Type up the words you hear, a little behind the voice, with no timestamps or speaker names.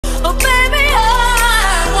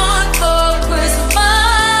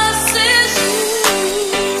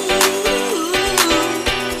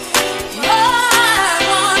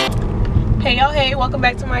welcome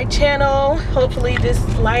back to my channel. Hopefully this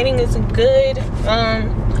lighting is good.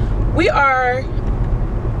 We are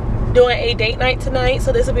doing a date night tonight,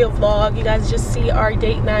 so this will be a vlog. You guys just see our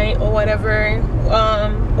date night or whatever.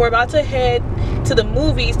 We're about to head to the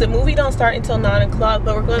movies. The movie don't start until 9 o'clock,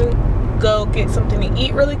 but we're going to go get something to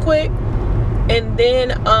eat really quick, and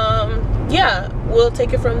then yeah, we'll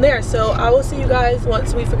take it from there. So I will see you guys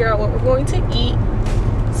once we figure out what we're going to eat.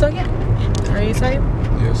 So yeah, are you excited?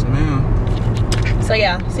 Yes, ma'am. So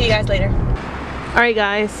yeah, see you guys later. All right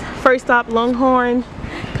guys, first stop Longhorn,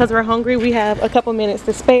 because we're hungry. We have a couple minutes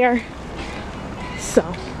to spare,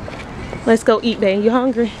 so let's go eat, babe. You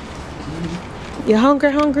hungry? You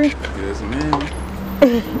hungry? Yes, ma'am.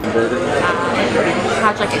 Burger.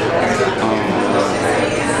 How'd you like it?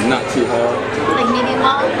 Not too hard. Like medium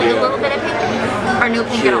well, like a little bit of pink, or no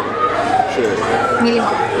pink at all? Sure. Medium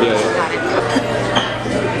well. Yeah. Got it.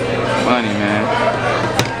 Funny, man.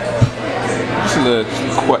 She looks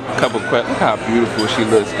look how beautiful she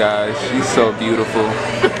looks, guys. She's so beautiful.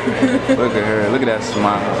 Look at her. Look at that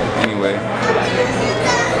smile. Anyway.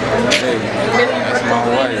 Hey, that's my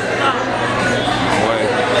wife.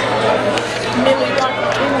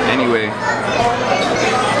 Anyway,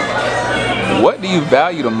 what do you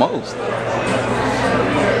value the most?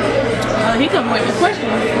 He come with the question.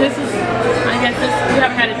 This is, I guess this, we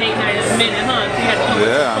haven't had a date night in a minute, huh? So you have to come with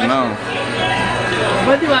this Yeah, I know.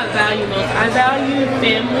 What do I value most? I value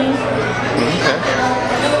family. Okay.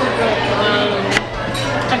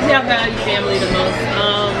 Actually, I value family the most.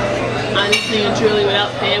 Honestly and truly,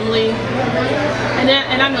 without family, and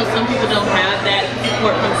I know some people don't have that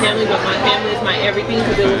support from family, but my family is my everything,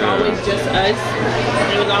 because it was always just us.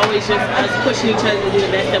 It was always just us pushing each other to do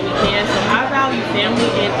the best that we can. So I value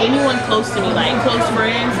family and anyone close to me, like close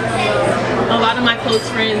friends. A lot of my close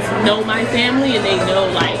friends know my family, and they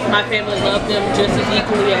know like my family love them just as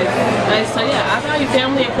equally as us. So yeah, I value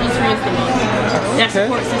family and close friends the most. That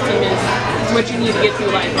support system is what you need to get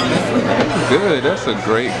through life, honestly. Good. That's a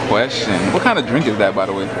great question. What kind of drink is that, by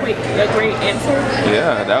the way? Wait, a great answer?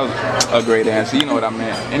 Yeah, that was a great answer. You know what I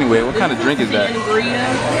meant. Anyway, what kind of drink is that? Sangria.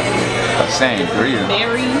 A sangria.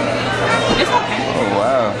 Berry. It's okay. Oh,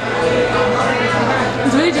 wow.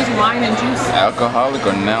 It's really just wine and juice. Alcoholic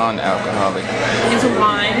or non-alcoholic? It's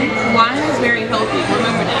wine. Wine is very healthy.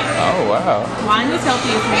 Remember that. Oh, wow. Wine is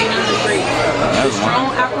healthy. It's made out of grapes. The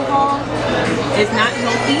strong alcohol is not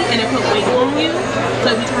healthy, and it put weight on you.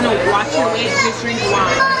 So if you're trying to watch your weight, just drink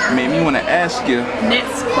wine. Made me want to ask you.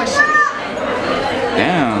 Next question.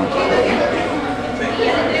 Damn.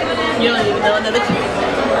 You don't even know another question.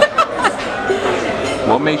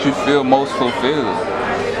 What makes you feel most fulfilled?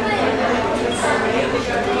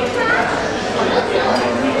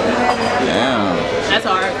 Damn. That's a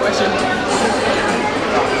hard question.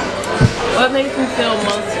 What makes me feel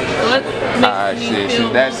most? What makes me feel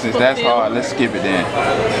most since that's hard, let's skip it then.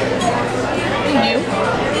 You?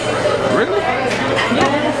 Really?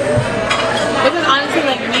 Yeah. Because honestly,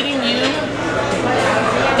 like meeting you,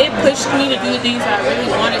 it pushed me to do things that I really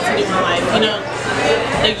wanted to do in my life. You know,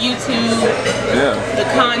 the YouTube, the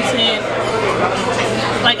content.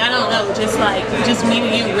 Like, I don't know, just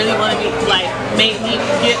meeting you really want to be, like, made me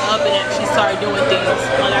get up and actually start doing things.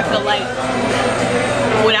 Like, I feel like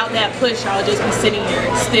without that push, I would just be sitting here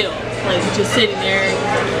still. Like, just sitting there,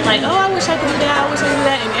 like, oh, I wish I could do that, I wish I could do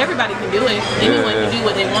that. And everybody can do it. Anyone can do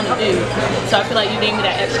what they want to do. So I feel like you gave me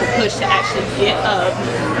that extra push to actually get up.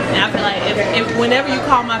 And I feel like if whenever you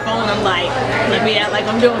call my phone, I'm like, let me act like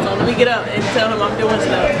I'm doing something. Let me get up and tell him I'm doing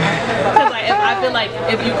stuff. Because like, I feel like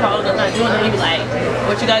if you call and I'm not doing it, you be like,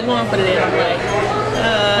 what you got going for today? And I'm like,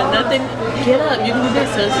 nothing. Get up, you can do this.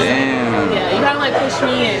 So it's just, yeah, you kind of like push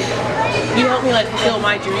me, and you help me like fulfill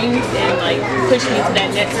my dreams and like push me to that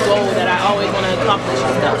next goal that I always want to accomplish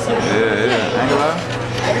and stuff. So, yeah. I ain't gonna lie.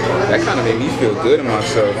 That kind of made me feel good in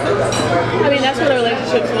myself. I mean, that's what a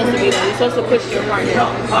relationship's supposed to be. Though. You're supposed to push your partner,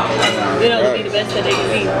 you know, to be the best that they can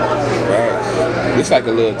be. Right. It's like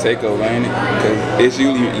a little takeover, ain't it? Because it's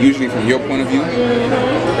usually from your point of view.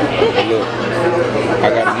 Look, I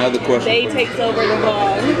got another question. They takes over the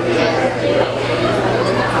vlog.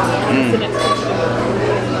 What's the next question?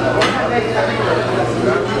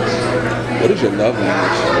 What is your love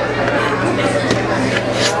language?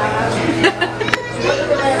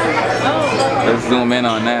 Let's zoom in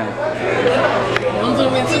on that. Don't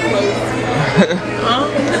zoom in too close.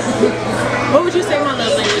 What would you say my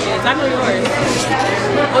love language is? I know yours.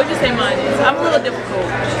 What would you say mine is? I'm a little difficult.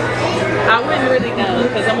 I wouldn't really know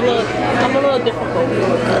because I'm a little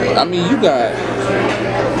difficult. I mean, you got.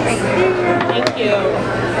 Thank you.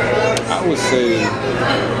 I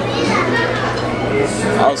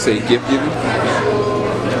would say gift giving.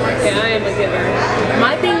 Yeah, I am a giver.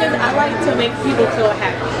 My thing is I like to make people feel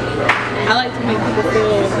happy. I like to make people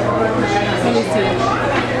feel, let me see.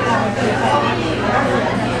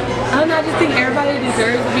 I don't know, I just think everybody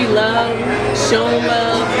deserves to be loved, shown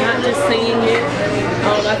love, not just saying it.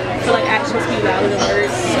 I feel like actions speak louder than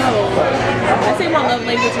words. So I say my love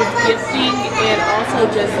language is gifting and also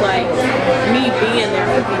just like me being there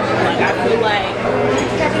for people. Like I feel like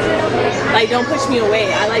don't push me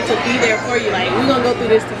away. I like to be there for you. Like we're gonna go through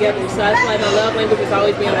this together. So I feel like my love language has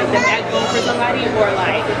always been like the backbone for somebody or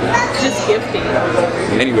like just gifting.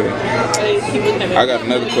 Anyway, I got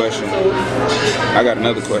another question.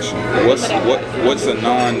 What's a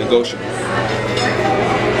non-negotiable? A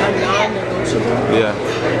non-negotiable? Yeah.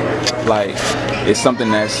 Like it's something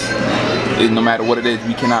that's no matter what it is,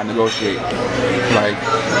 we cannot negotiate. Like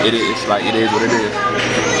it is what it is.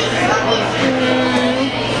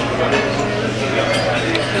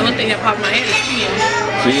 The only thing that popped in my head is cheating.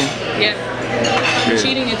 Cheating? Yeah.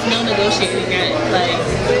 Cheating is no negotiating at. Like,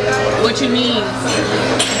 what you mean?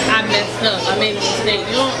 I messed up. I made a mistake.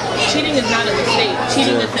 Cheating is not a mistake.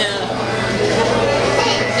 Cheating is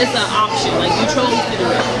it's an option. Like you chose to do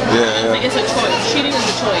it. Yeah. Like, it's a choice. Cheating is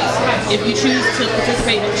a choice. If you choose to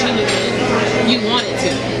participate in cheating, then you want it to.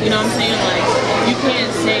 You know what I'm saying? Like you can't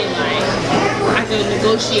say like I could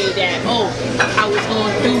negotiate that. Oh, I was going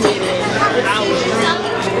through it and I was wrong.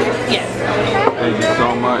 Yes. Thank you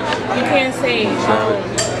so much. You can't say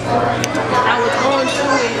I was going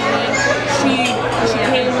through it and she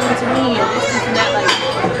came on to me and this and that. Like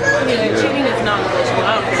cheating is not negotiable.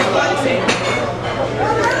 I don't care what I say.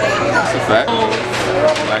 That's a fact.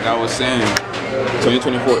 Like I was saying,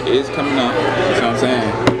 2024 is coming up. You know what I'm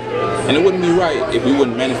saying? And it wouldn't be right if we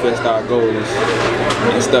wouldn't manifest our goals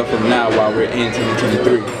and stuff from now while we're in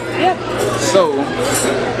 2023. Yep. So,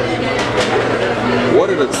 what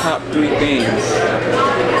are the top 3 things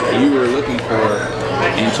you were looking for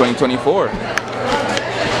in 2024?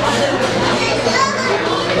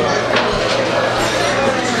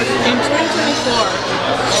 In 2024,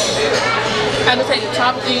 I would say the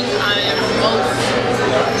top thing I am most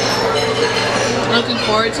looking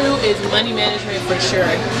forward to is money management for sure,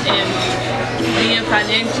 and being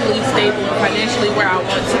financially stable and financially where I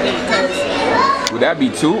want to be. Because would that be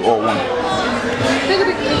 2 or 1? I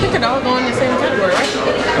think it all go in the same category, right?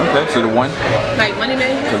 Okay, so the 1? Like money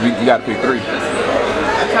management? Because you got to pick 3. So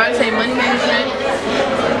I would say money management.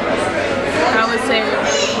 I would say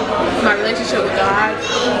my relationship with God.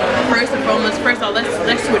 First and foremost,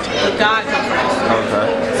 let's switch. With God come first.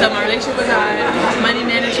 Okay. So my relationship with God, money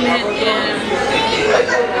management, and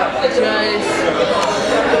just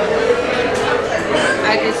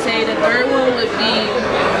I could say the third one would be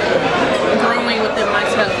growing within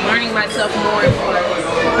myself, learning myself more and more.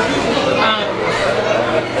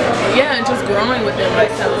 Yeah, and just growing within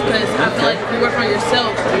myself, because I feel like if you work on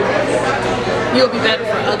yourself, you'll be better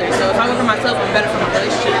for others. So if I work on myself, I'm better for my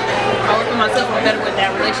relationship. If I work on myself, I'm better with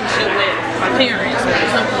that relationship with my parents or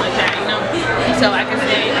something like that, you know? So I can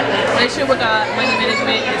say relationship with God, money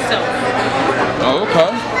management, and self. Oh,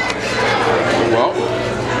 okay. Well,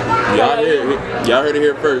 y'all heard it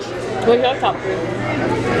here first. What's your top 3?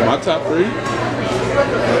 My top 3?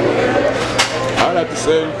 I'd have to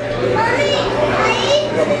say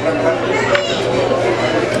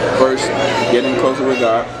first, getting closer with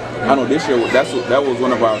God. I know this year that was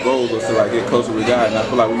one of our goals, was to like get closer with God, and I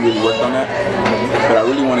feel like we really worked on that. But I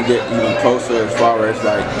really want to get even closer as far as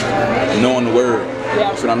like knowing the Word. Yeah.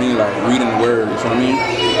 That's what I mean, like reading the Word. You know what I mean?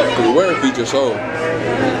 Because the Word feeds your soul.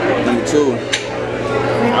 Number 2,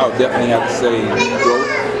 I would definitely have to say growth.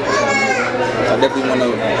 I definitely want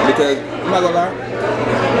to, because I'm not gonna lie,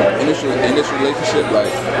 in this relationship,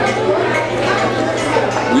 like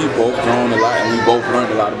we both grown a lot and we both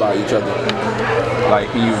learned a lot about each other. Like,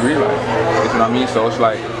 can you realize? You know what I mean? So it's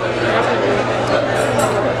like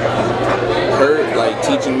her like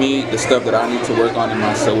teaching me the stuff that I need to work on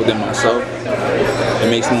within myself. It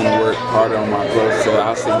makes me want to work harder on my growth. So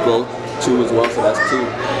I'll say growth 2 as well. So that's 2.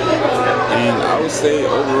 And I would say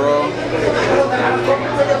overall,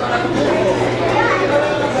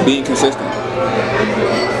 being consistent.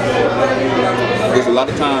 There's a lot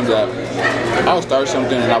of times that I'll start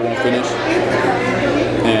something and I won't finish,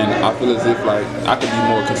 and I feel as if like I could be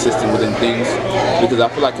more consistent within things, because I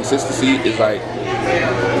feel like consistency is like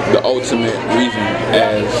the ultimate reason,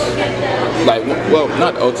 as like, well,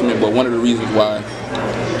 not the ultimate, but one of the reasons why,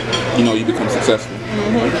 you know, you become successful.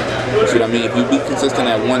 See what I mean? If you be consistent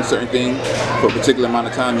at one certain thing for a particular amount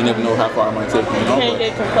of time, you never know how far it might take you. You know? Can't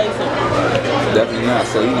get complacent. Definitely not.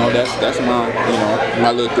 So, you know, that's my, you know,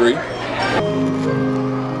 my little 3.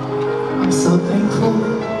 I'm so thankful.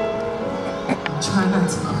 I'm trying not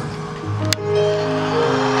to.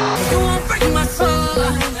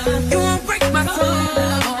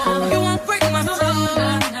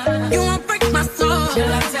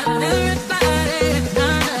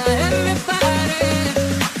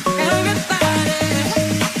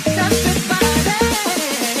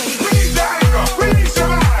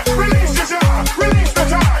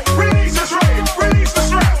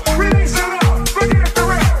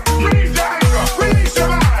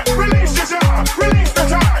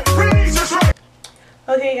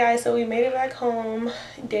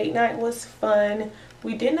 date night was fun.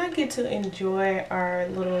 We did not get to enjoy our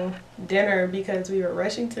little dinner because we were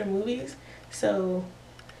rushing to the movies. So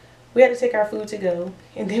we had to take our food to go,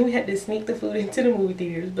 and then we had to sneak the food into the movie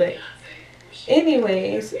theaters. But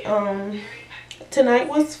anyways, tonight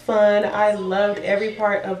was fun. I loved every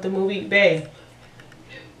part of the movie. Bae,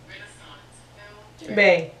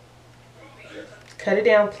 cut it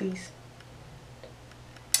down, please.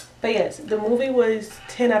 But yes, the movie was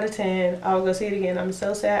 10 out of 10. I'll go see it again. I'm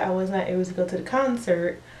so sad I was not able to go to the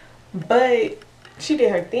concert, but she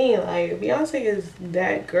did her thing. Like, Beyonce is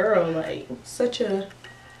that girl, like such a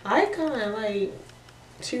icon. Like,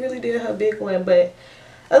 she really did her big one. But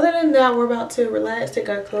other than that, we're about to relax, take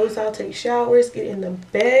our clothes out, take showers, get in the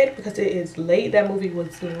bed because it is late. That movie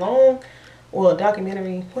was long, well,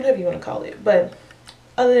 documentary, whatever you want to call it. But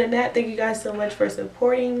other than that, thank you guys so much for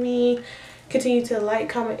supporting me. Continue to like,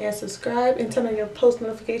 comment, and subscribe, and turn on your post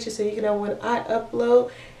notifications so you can know when I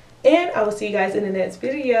upload. And I will see you guys in the next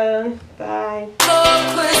video. Bye.